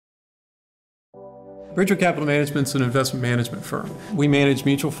Bridgeway Capital Management is an investment management firm. We manage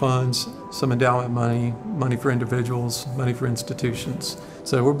mutual funds, some endowment money, money for individuals, money for institutions.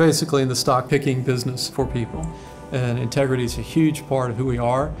 So we're basically in the stock picking business for people. And integrity is a huge part of who we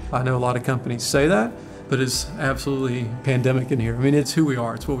are. I know a lot of companies say that, but it's absolutely pandemic in here. I mean, it's who we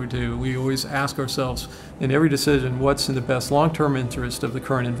are, it's what we do. We always ask ourselves in every decision, what's in the best long-term interest of the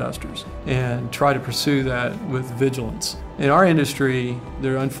current investors, and try to pursue that with vigilance. In our industry,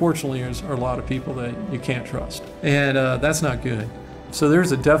 there unfortunately are a lot of people that you can't trust, and that's not good. So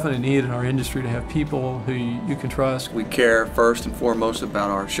there's a definite need in our industry to have people who you can trust. We care first and foremost about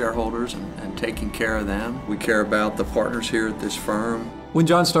our shareholders and taking care of them. We care about the partners here at this firm. When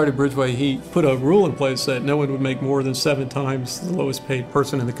John started Bridgeway, he put a rule in place that no one would make more than 7 times the lowest paid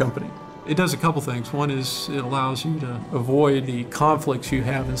person in the company. It does a couple things. One is it allows you to avoid the conflicts you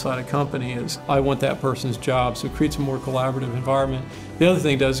have inside a company as I want that person's job, so it creates a more collaborative environment. The other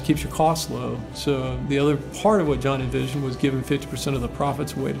thing it does, it keeps your costs low. So the other part of what John envisioned was giving 50% of the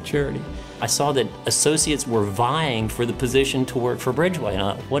profits away to charity. I saw that associates were vying for the position to work for Bridgeway, and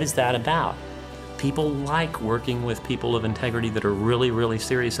I thought, what is that about? People like working with people of integrity that are really, really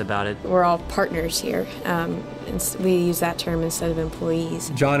serious about it. We're all partners here. We use that term instead of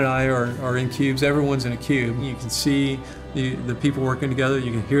employees. John and I are in cubes. Everyone's in a cube. You can see the people working together.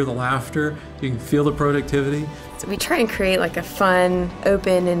 You can hear the laughter. You can feel the productivity. So we try and create like a fun,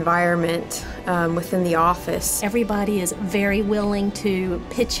 open environment within the office. Everybody is very willing to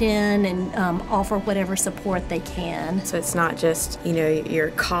pitch in and offer whatever support they can. So it's not just, you know,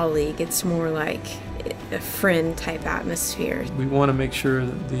 your colleague. It's more like a friend type atmosphere. We want to make sure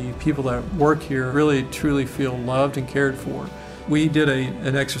that the people that work here really truly feel loved and cared for. We did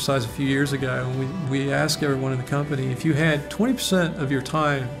an exercise a few years ago, and we asked everyone in the company, if you had 20% of your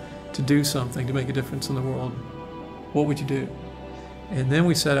time to do something to make a difference in the world, what would you do? And then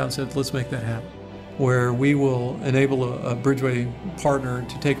we sat out and said, let's make that happen, where we will enable a Bridgeway partner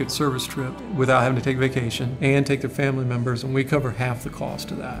to take a service trip without having to take vacation and take their family members, and we cover half the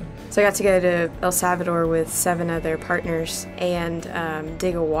cost of that. So I got to go to El Salvador with 7 other partners and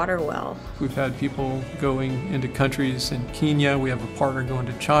dig a water well. We've had people going into countries in Kenya. We have a partner going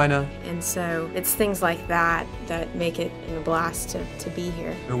to China. And so it's things like that that make it a blast to be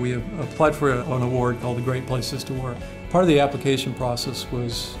here. We have applied for an award called the Great Places to Work. Part of the application process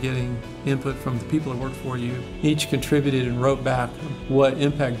was getting input from the people that work for you. Each contributed and wrote back what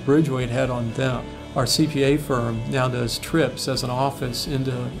impact Bridgeway had on them. Our CPA firm now does trips as an office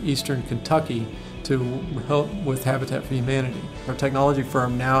into eastern Kentucky to help with Habitat for Humanity. Our technology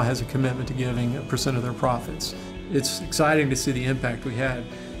firm now has a commitment to giving 1% of their profits. It's exciting to see the impact we had.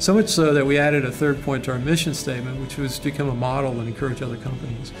 So much so that we added a third point to our mission statement, which was to become a model and encourage other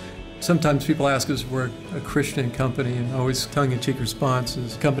companies. Sometimes people ask us if we're a Christian company, and always tongue-in-cheek response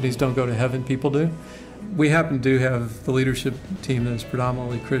is companies don't go to heaven, people do. We happen to have the leadership team that's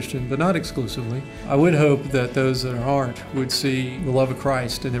predominantly Christian, but not exclusively. I would hope that those that aren't would see the love of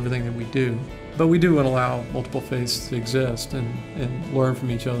Christ in everything that we do. But we do want to allow multiple faiths to exist and learn from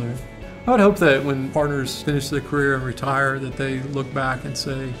each other. I would hope that when partners finish their career and retire, that they look back and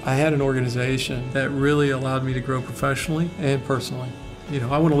say, I had an organization that really allowed me to grow professionally and personally. You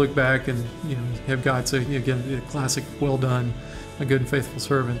know, I want to look back and, you know, have God say, again, the classic, well done, a good and faithful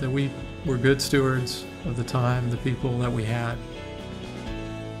servant, that we were good stewards of the time, the people that we had.